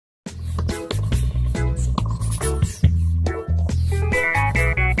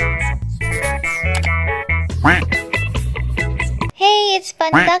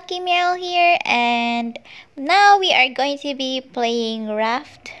Panducky Meow here, and now we are going to be playing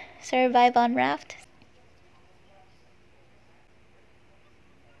RAFT. Survive on RAFT.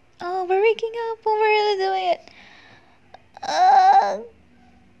 Oh, we're waking up. Oh, we're really doing it.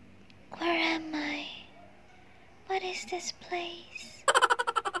 Where am I? What is this place?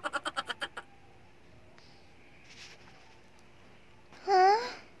 Huh?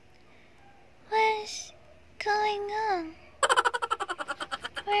 What is going on?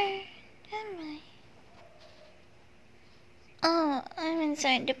 Where am I? Oh, I'm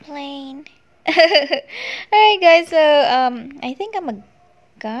inside the plane. Alright guys, so I think I'm a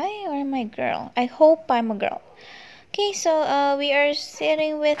guy or am I a girl? I hope I'm a girl. Okay, so we are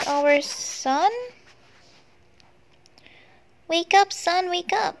sitting with our son. Wake up, son,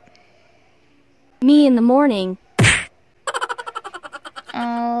 wake up. Me in the morning.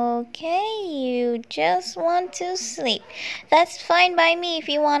 Okay, you just want to sleep. That's fine by me if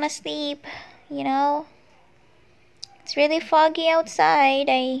you want to sleep, you know. It's really foggy outside,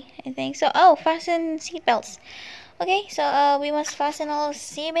 I think so. Oh, fasten seatbelts. Okay, so we must fasten all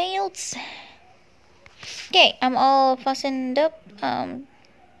seatbelts. Okay, I'm all fastened up.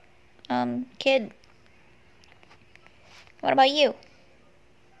 Kid. What about you?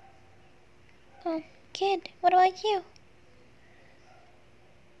 Kid, what about you?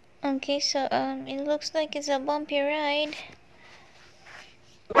 Okay, so it looks like it's a bumpy ride.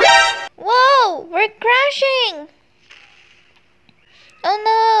 Whoa, we're crashing! Oh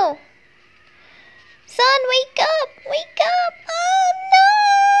no! Son, wake up! Wake up! Oh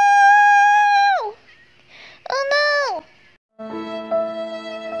no! Oh no!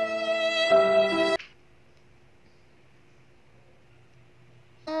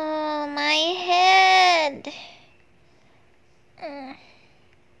 Oh, my head!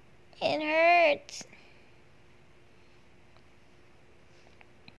 It hurts.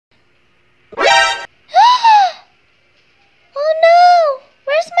 Oh no!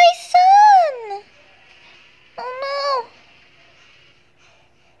 Where's my son? Oh no!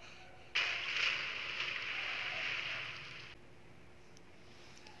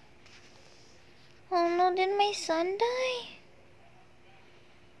 Oh no, did my son die?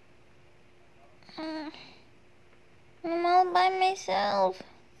 I'm all by myself.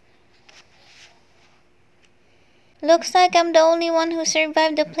 Looks like I'm the only one who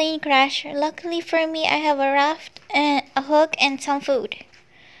survived the plane crash. Luckily for me, I have a raft, and a hook, and some food.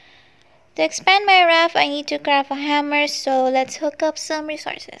 To expand my raft, I need to craft a hammer, so let's hook up some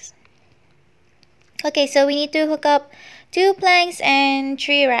resources. Okay, so we need to hook up 2 planks and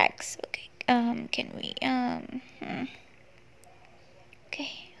 3 racks. Okay, can we,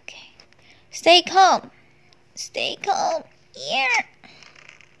 Okay. Stay calm. Stay calm. Yeah.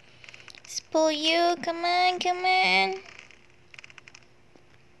 Let's pull you. Come on. Okay,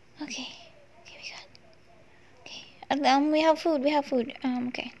 we got. Okay, we have food.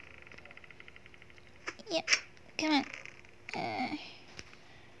 Okay. Yeah, come on.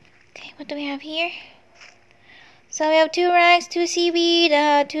 Okay, what do we have here? So we have 2 rags, 2 seaweed,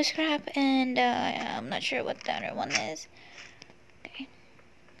 2 scrap, and I'm not sure what the other one is. Okay,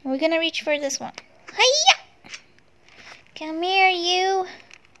 we're gonna reach for this one. Hiya! Come here, you.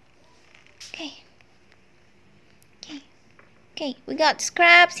 Okay, we got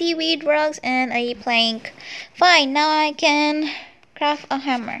scrap, seaweed, rugs, and a plank. Fine, now I can craft a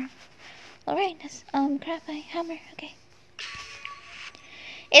hammer. Alright, let's craft a hammer. Okay.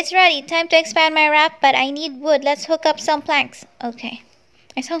 It's ready. Time to expand my raft, but I need wood. Let's hook up some planks. Okay.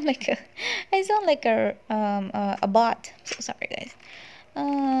 I sound like a bot. So sorry, guys.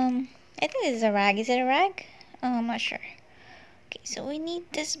 I think this is a rag. Is it a rag? I'm not sure. Okay, so we need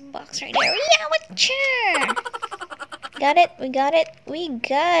this box right there. Yeah, whatcha? Got it. We got it.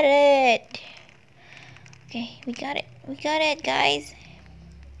 Okay, we got it, guys.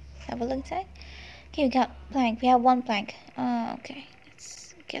 Have a look inside. Okay, we got plank. We have 1 plank. Okay.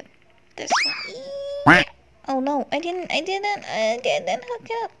 Let's get this one. Oh no, I didn't hook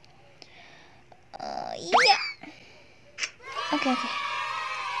it up. Yeah. Okay.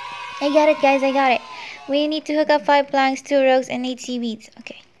 I got it, guys. I got it. We need to hook up 5 planks, 2 rugs, and 8 seaweeds.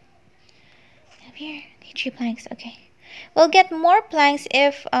 Okay. Up here. Okay, 3 planks. Okay. We'll get more planks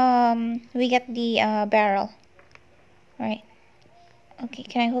if we get the barrel. Alright. Okay,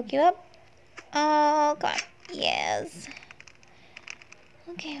 can I hook you up? Oh god. Yes.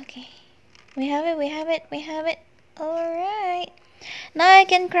 Okay. We have it. Alright. Now I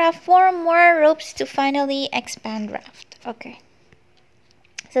can craft 4 more ropes to finally expand raft. Okay.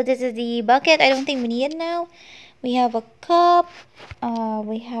 So this is the bucket. I don't think we need it now. We have a cup.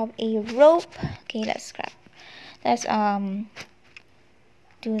 We have a rope. Okay, let's scrap. Let's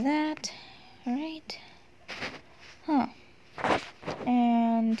do that. Alright. Huh.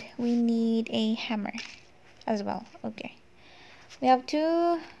 And we need a hammer as well. Okay. We have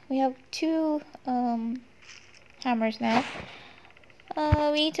two hammers now.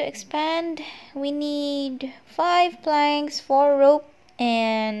 We need to expand. We need 5 planks, 4 rope,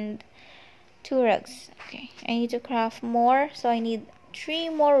 and 2 rugs. Okay, I need to craft more, so I need 3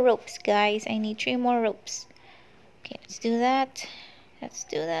 more ropes, guys. I need 3 more ropes. Okay, let's do that. Let's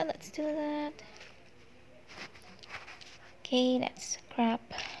do that. Let's do that. Okay, that's crap.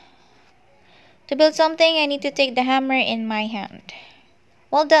 To build something, I need to take the hammer in my hand.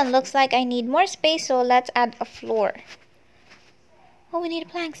 Well done. Looks like I need more space, so let's add a floor. Oh, we need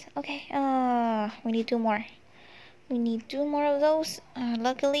planks. Okay, we need 2 more. We need 2 more of those.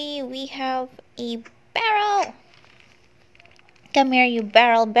 Luckily, we have a barrel. Come here, you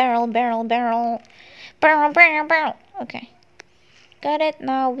barrel, barrel, barrel, barrel. Barrel, barrel, barrel. Okay. Got it.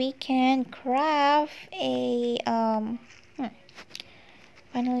 Now we can craft a,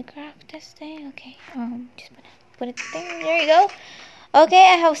 finally craft this thing. Okay, just put it there. There you go.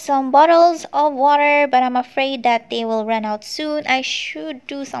 Okay, I have some bottles of water, but I'm afraid that they will run out soon. I should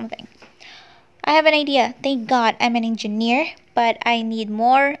do something. I have an idea. Thank God I'm an engineer, but I need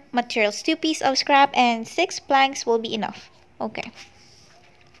more materials. 2 pieces of scrap and 6 planks will be enough. Okay.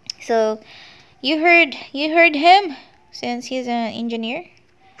 So you heard him, since he's an engineer.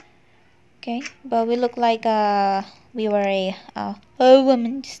 Okay, but we look like we were a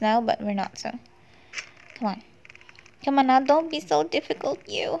woman just now, but we're not. So come on now, don't be so difficult,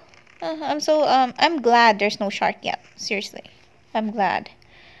 you. I'm glad there's no shark yet. Seriously, I'm glad.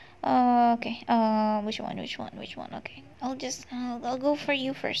 Okay. Which one? Okay, I'll go for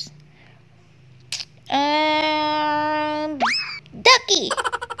you first. Ducky.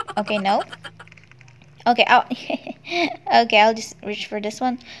 Okay, no. Okay, okay, I'll just reach for this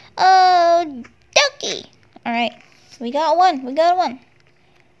one. Oh, Ducky. All right, we got one.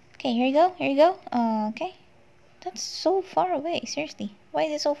 Okay, here you go. Okay, that's so far away. Seriously, why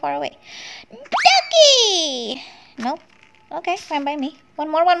is it so far away? Ducky. No. Okay, fine by me.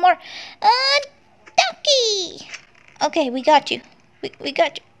 One more. Ducky. Okay, we got you. We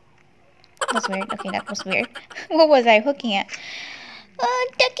got you. That's weird. Okay, that was weird. What was I hooking at?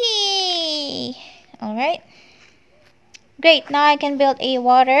 Ducky. All right. Great. Now I can build a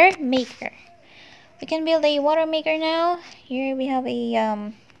water maker. We can build a water maker now. Here we have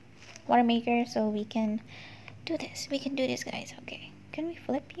a water maker, so we can do this. We can do this, guys. Okay. Can we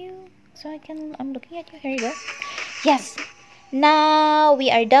flip you so I'm looking at you? Here you go. Yes. Now we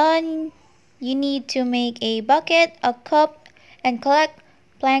are done. You need to make a bucket, a cup, and collect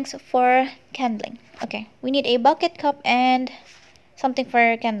planks for kindling. Okay. We need a bucket, cup, and something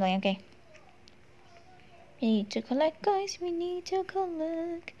for kindling. Okay. We need to collect, guys. We need to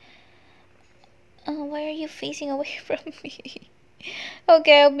collect. Why are you facing away from me?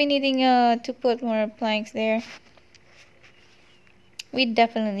 Okay, I'll be needing to put more planks there. We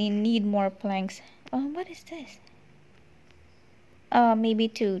definitely need more planks. What is this? Maybe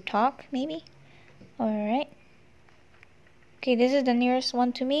to talk, maybe? Alright. Okay, this is the nearest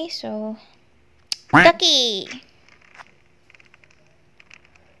one to me, so... Ducky!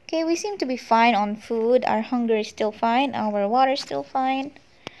 Okay, we seem to be fine on food. Our hunger is still fine. Our water is still fine.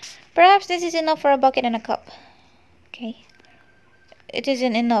 Perhaps this is enough for a bucket and a cup. Okay. It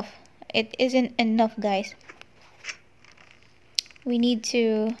isn't enough. It isn't enough, guys. We need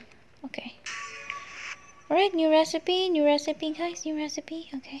to... Okay. Alright, new recipe, guys. New recipe.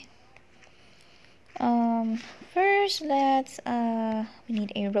 Okay. First, let's... we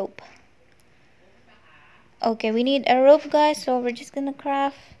need a rope. Okay, we need a rope, guys. So we're just gonna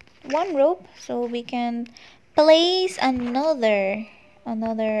craft 1 rope so we can place another what do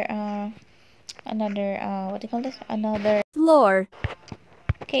you call this? Another floor.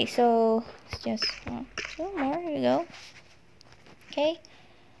 Okay, so it's just 2 more. Here we go. Okay,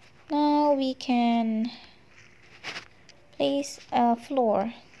 now we can place a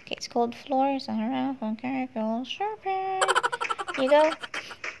floor. Okay, it's called floors. Okay, here you go.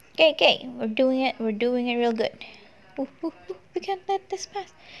 Okay, we're doing it real good. Ooh, we can't let this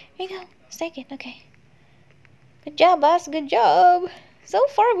pass. Here you go, let's take it. Okay, good job, boss, good job. So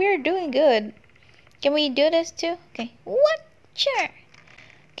far we're doing good. Can we do this too? Okay, what? Sure.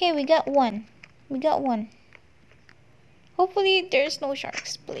 Okay, we got one. Hopefully there's no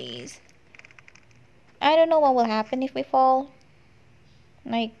sharks, please. I don't know what will happen if we fall.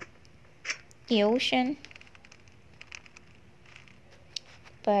 Like the ocean.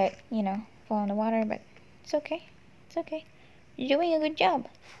 But, you know, fall in the water, but it's okay. It's okay. You're doing a good job.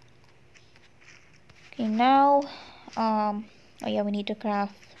 Okay, now, Oh yeah, we need to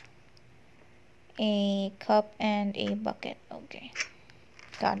craft a cup and a bucket. Okay,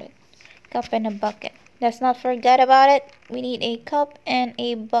 got it. Cup and a bucket. Let's not forget about it. We need a cup and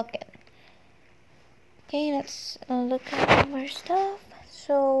a bucket. Okay, let's look at our stuff.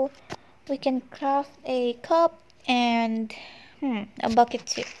 So we can craft a cup and a bucket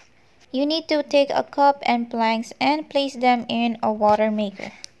too. You need to take a cup and planks and place them in a water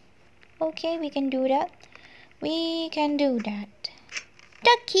maker. Okay, we can do that. We can do that.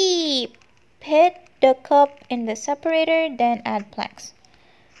 Ducky! Put the cup in the separator, then add planks.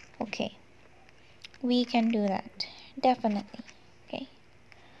 Okay, we can do that. Definitely. Okay.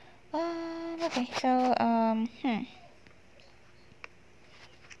 Okay, so,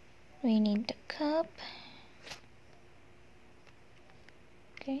 we need the cup.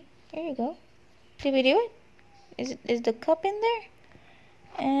 Okay, here you go. Did we do it? Is the cup in there?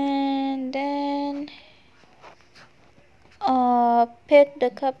 And then put the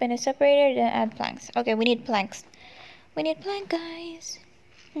cup in a separator, then add planks. Okay, we need planks. We need plank, guys.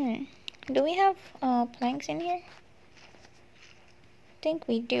 Do we have planks in here? I think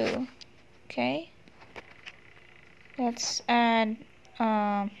we do. Okay. Let's add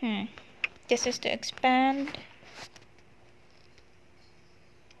this is to expand.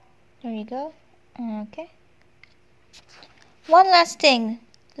 There you go. Okay. One last thing.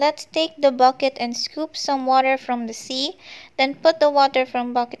 Let's take the bucket and scoop some water from the sea. Then put the water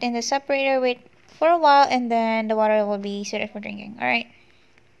from bucket in the separator. Wait for a while and then the water will be suited for drinking. Alright.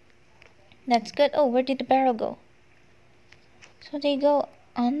 That's good. Oh, where did the barrel go? So they go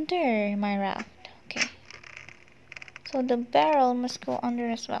under my raft. Okay. So the barrel must go under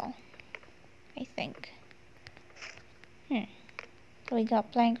as well. I think. So we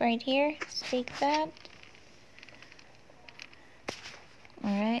got plank right here. Let's take that.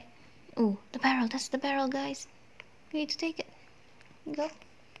 Alright. Ooh, the barrel. That's the barrel, guys. We need to take it. Go.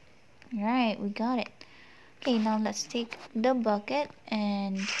 Alright, we got it. Okay, now let's take the bucket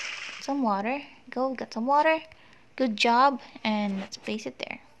and some water. Go, we got some water. Good job. And let's place it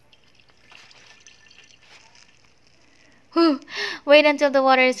there. Whew. Wait until the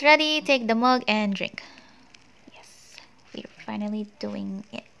water is ready. Take the mug and drink. Yes, we're finally doing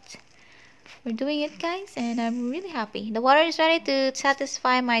it. We're doing it, guys, and I'm really happy. The water is ready. To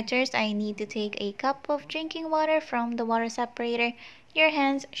satisfy my thirst, I need to take a cup of drinking water from the water separator. Your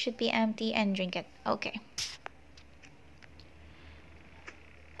hands should be empty and drink it. Okay.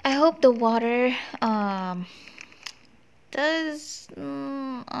 I hope the water does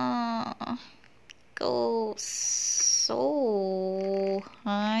go so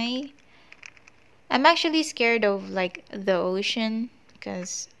high. I'm actually scared of like the ocean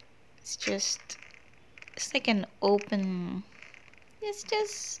because it's like an open, it's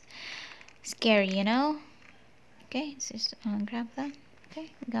just scary, you know. Okay, let's just grab that.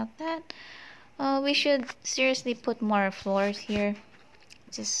 Okay, got that. We should seriously put more floors here.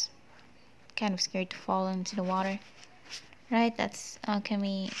 Just kind of scared to fall into the water. Right, that's can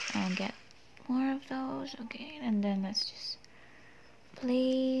we get more of those? Okay, and then let's just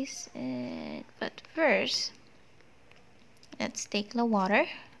place it. But first, let's take the water.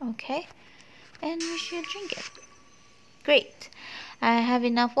 Okay, and we should drink it. Great. I have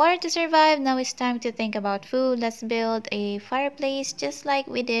enough water to survive. Now it's time to think about food. Let's build a fireplace just like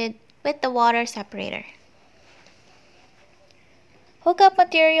we did with the water separator. Hook up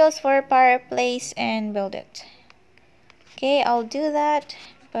materials for a fireplace and build it. Okay, I'll do that.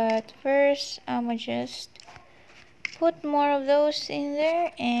 But first, I'm gonna just put more of those in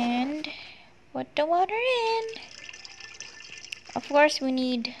there and put the water in. Of course, we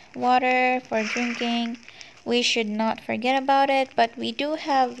need water for drinking. We should not forget about it, but we do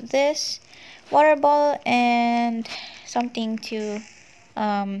have this water bottle and something to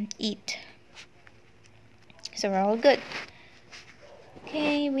eat. So we're all good.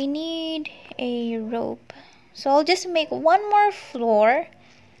 Okay, we need a rope. So I'll just make one more floor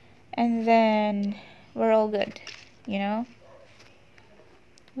and then we're all good, you know?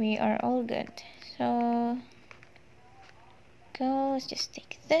 We are all good. So go, let's just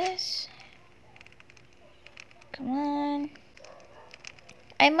take this. Come on.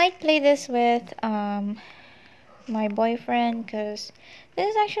 I might play this with my boyfriend because this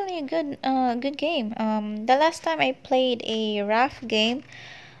is actually a good game. The last time I played a RAFT game,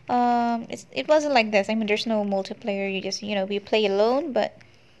 it wasn't like this. I mean, there's no multiplayer. You just we play alone, but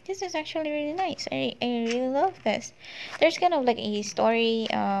this is actually really nice. I really love this. There's kind of like a story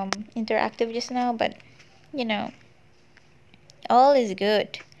interactive just now, but all is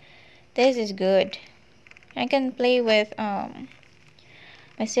good. This is good. I can play with my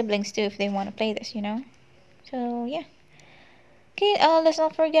siblings too if they want to play this, So yeah. Okay, let's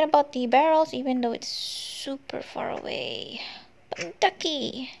not forget about the barrels, even though it's super far away.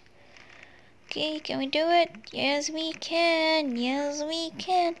 Panducky! Okay, can we do it? Yes, we can. Yes, we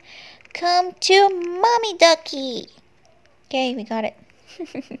can. Come to Mommy Ducky! Okay, we got it.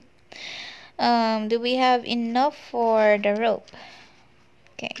 Do we have enough for the rope?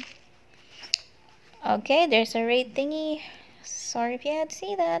 Okay. Okay, there's a red thingy. Sorry if you had to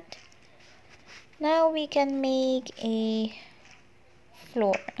see that. Now we can make a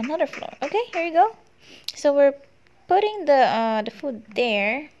floor, another floor. Okay, here you go. So we're putting the food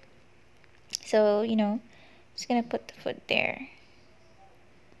there. So just gonna put the food there.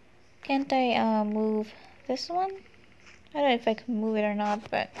 Can't I move this one? I don't know if I can move it or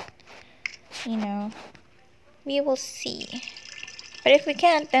not, but we will see. But if we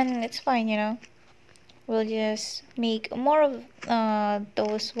can't, then it's fine. We'll just make more of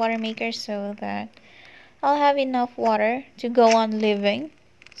those water makers so that I'll have enough water to go on living.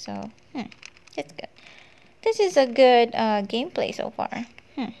 So, that's good. This is a good gameplay so far.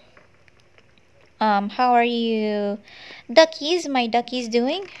 How are you, duckies? My duckies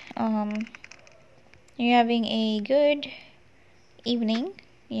doing? You're having a good evening,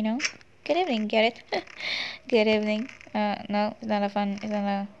 Good evening, get it? Good evening. No, it's not a fun. It's not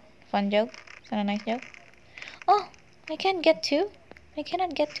a fun joke. It's not a nice joke. Oh, I can't get two. I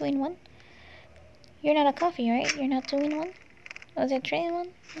cannot get two in one. You're not a coffee, right? You're not two in one. Was it three in one?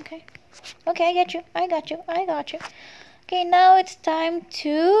 Okay. Okay, I get you. I got you. I got you. Okay, now it's time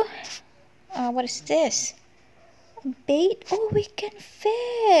to. What is this? Bait. Oh, we can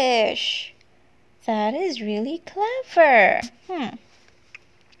fish. That is really clever.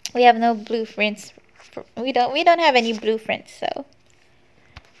 We have no blueprints. We don't have any blueprints, so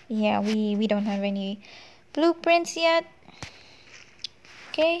yeah, we don't have any blueprints yet.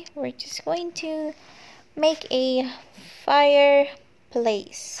 Okay, we're just going to make a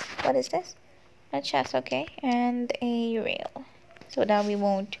fireplace. What is this? A chest, okay, and a rail, so that we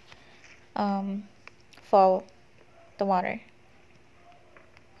won't fall the water.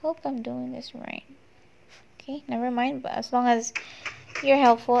 Hope I'm doing this right. Okay, never mind. But as long as you're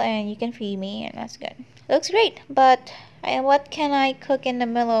helpful and you can feed me, and that's good. Looks great, but what can I cook in the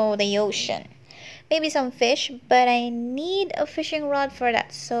middle of the ocean? Maybe some fish, but I need a fishing rod for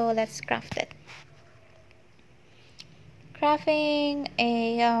that, so let's craft it. Crafting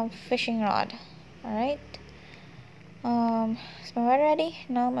a fishing rod. Alright. Is my water ready?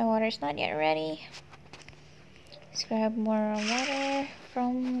 No, my water is not yet ready. Let's grab more water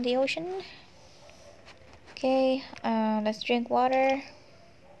from the ocean. Okay, let's drink water.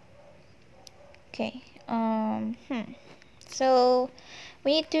 Okay, so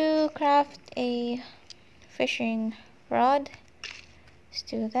we need to craft a fishing rod. Let's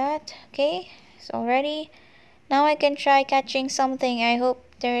do that. Okay, it's all ready. Now I can try catching something. I hope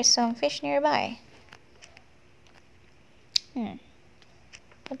there is some fish nearby. I'll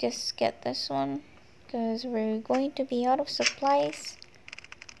just get this one because we're going to be out of supplies.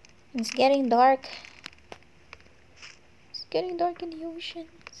 It's getting dark. It's getting dark in the ocean,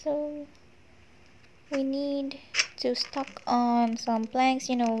 so we need to stock on some planks,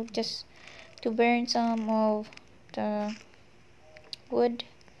 just to burn some of the wood.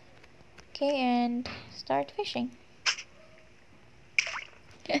 Okay, and start fishing.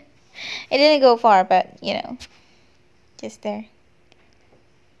 It didn't go far, but just there.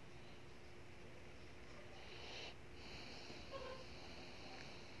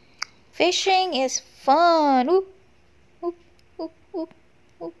 Fishing is fun. Oop, oop, oop, oop,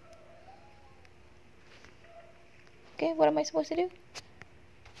 oop. Okay, what am I supposed to do?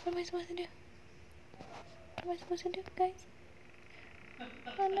 What am I supposed to do? What am I supposed to do, guys?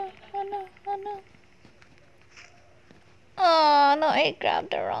 Oh no, oh no, oh no. Oh no, I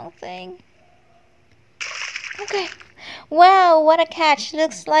grabbed the wrong thing. Okay. Wow, what a catch.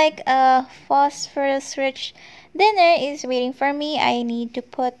 Looks like a phosphorus-rich dinner is waiting for me. I need to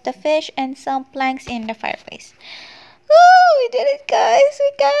put the fish and some planks in the fireplace. Oh, we did it, guys.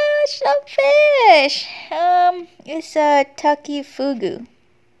 We got some fish. It's a taki fugu.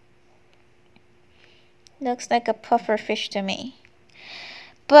 Looks like a puffer fish to me.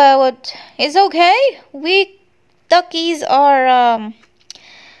 But it's okay. We duckies are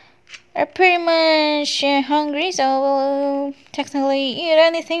pretty much hungry, so we'll technically eat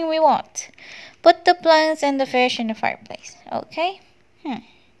anything we want. Put the plants and the fish in the fireplace, okay?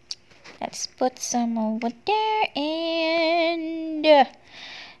 Let's put some over there, and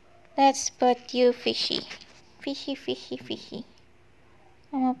let's put you fishy. Fishy, fishy, fishy.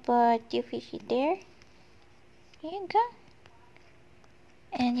 I'm gonna put you fishy there. Here you go.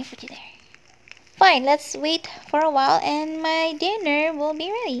 And you put it there. Fine, let's wait for a while and my dinner will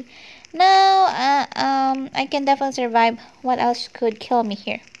be ready. Now, I can definitely survive. What else could kill me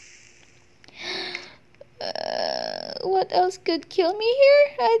here? What else could kill me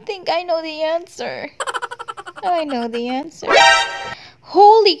here? I think I know the answer. I know the answer.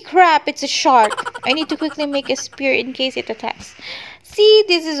 Holy crap, it's a shark. I need to quickly make a spear in case it attacks. See,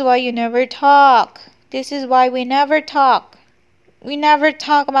 this is why you never talk. This is why we never talk. We never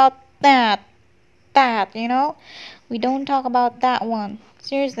talk about that. You know? We don't talk about that one.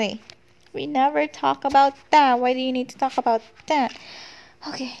 Seriously. We never talk about that. Why do you need to talk about that?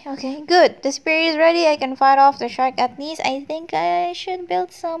 Okay, good. The spear is ready. I can fight off the shark at least. I think I should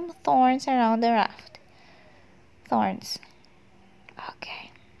build some thorns around the raft. Thorns. Okay,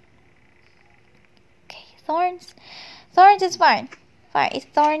 thorns. Thorns is fine.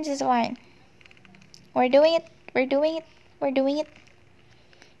 Thorns is fine. We're doing it. We're doing it. We're doing it.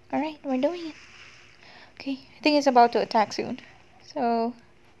 Alright, we're doing it. Okay, I think it's about to attack soon. So,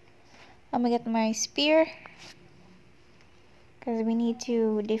 I'm gonna get my spear. Because we need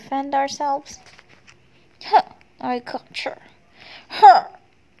to defend ourselves. Huh, I got you. Huh,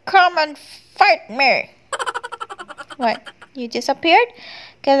 come and fight me. What? You disappeared?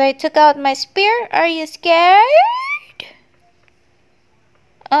 Because I took out my spear? Are you scared?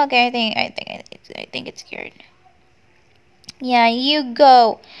 Okay, I think it's scared. Yeah, you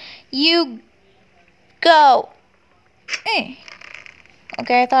go. You go. Eh.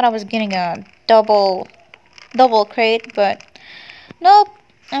 Okay, I thought I was getting a double crate, but nope.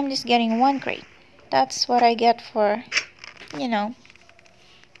 I'm just getting one crate. That's what I get for, you know,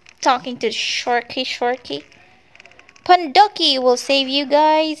 talking to Shorky. Panducky will save you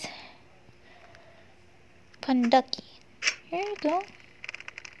guys. Panducky. Here you go.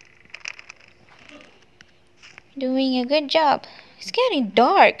 Doing a good job. It's getting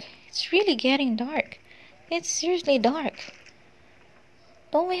dark. It's really getting dark. It's seriously dark.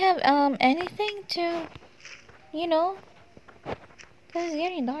 Don't we have anything to, you know, because it's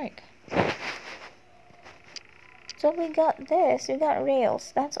getting dark. So we got this. We got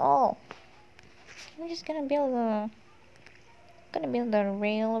rails. That's all. We're just gonna build a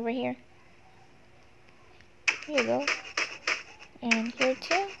rail over here. Here you go. And here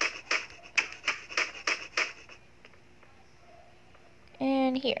too.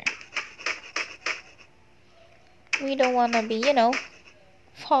 And here. We don't want to be, you know,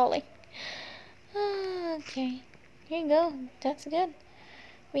 falling. Okay. Here you go. That's good.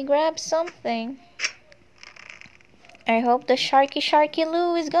 We grabbed something. I hope the Sharky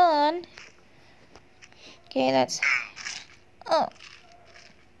Loo is gone. Okay, that's... Oh.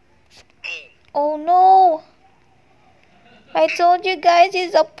 Oh no! I told you guys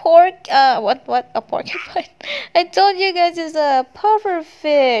it's a pork... what? A porcupine? I told you guys it's a puffer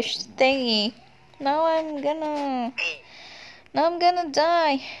fish thingy. Now I'm gonna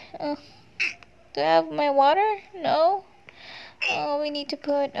die. Do I have my water? No? Oh, we need to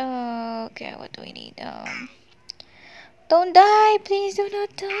put... okay, what do we need? Don't die! Please do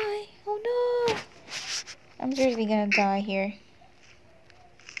not die! Oh no! I'm seriously gonna die here.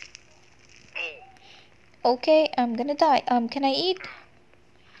 Okay, I'm gonna die. Can I eat?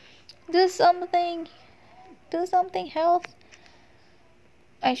 Do something. Do something, health.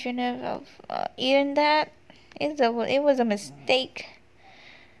 I shouldn't have eaten that. It was a mistake.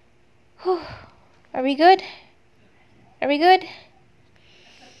 Whew. Are we good? Are we good?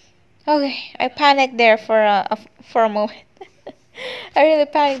 Okay, I panicked there for a moment. I really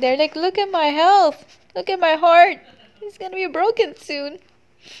panicked there. Like, look at my health. Look at my heart. It's gonna be broken soon.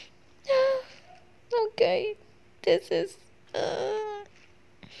 Okay, this is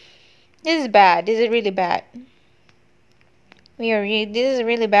bad. This is really bad. This is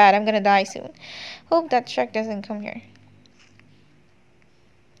really bad. I'm gonna die soon. Hope that shark doesn't come here.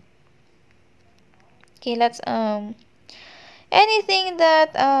 Okay, let's anything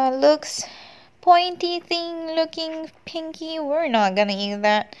that looks pointy thing looking pinky, we're not gonna eat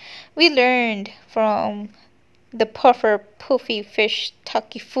that. We learned from the puffer poofy fish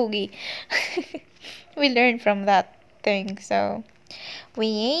takifugi. We learned from that thing, so we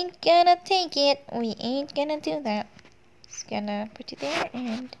ain't gonna take it. We ain't gonna do that. Just gonna put it there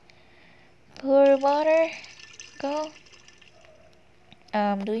and pour water. Go.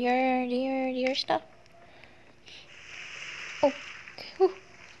 Do your stuff. Oh, okay.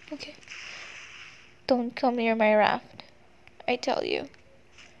 Okay. Don't come near my raft. I tell you.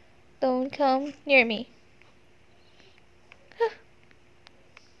 Don't come near me.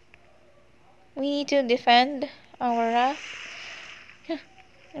 We need to defend our raft.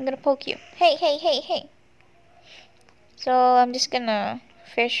 I'm gonna poke you. Hey. So I'm just gonna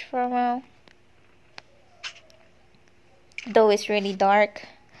fish for a while. though it's really dark.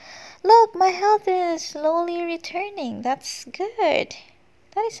 Look, my health is slowly returning. That's good.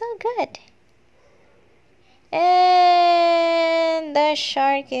 That is so good. And the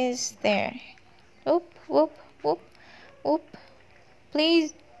shark is there. Whoop, whoop, whoop, whoop.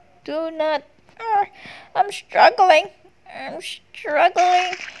 Please do not. I'm struggling. I'm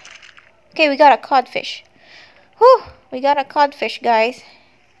struggling. Okay, we got a codfish. Whew, we got a codfish, guys.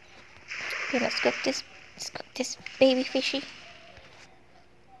 Okay, let's cook this. Let's cook this baby fishy.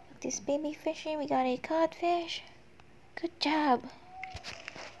 This baby fishy. We got a codfish. Good job.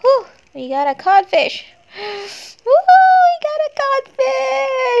 Whew, we got a codfish. Woohoo, we got a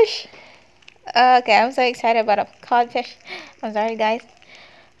codfish. Okay, I'm so excited about a codfish. I'm sorry, guys.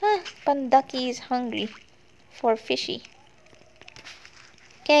 Panducky is hungry for fishy.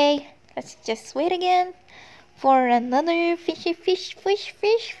 Okay, let's just wait again for another fishy fish.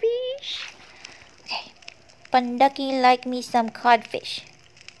 Okay, Panducky like me some codfish.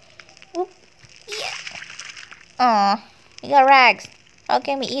 Oop. Yeah. Aw, we got rags. How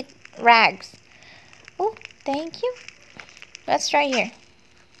can we eat rags? Oh, thank you. Let's try here.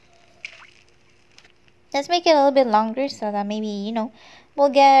 Let's make it a little bit longer so that maybe, we'll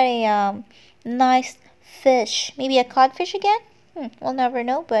get a nice fish. Maybe a codfish again? We'll never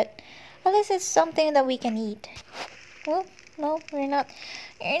know, but at least it's something that we can eat. Oh, no, we're not.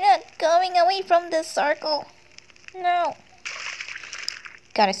 You're not coming away from the circle. No.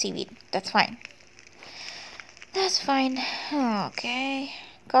 Got a seaweed. That's fine. That's fine. Okay.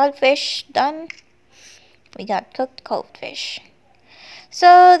 Codfish done. We got cooked codfish.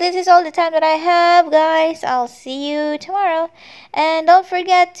 So this is all the time that I have, guys. I'll see you tomorrow. And don't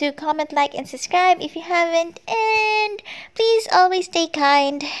forget to comment, like, and subscribe if you haven't. And please always stay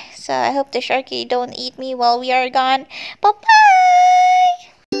kind. So I hope the sharky don't eat me while we are gone. Bye-bye!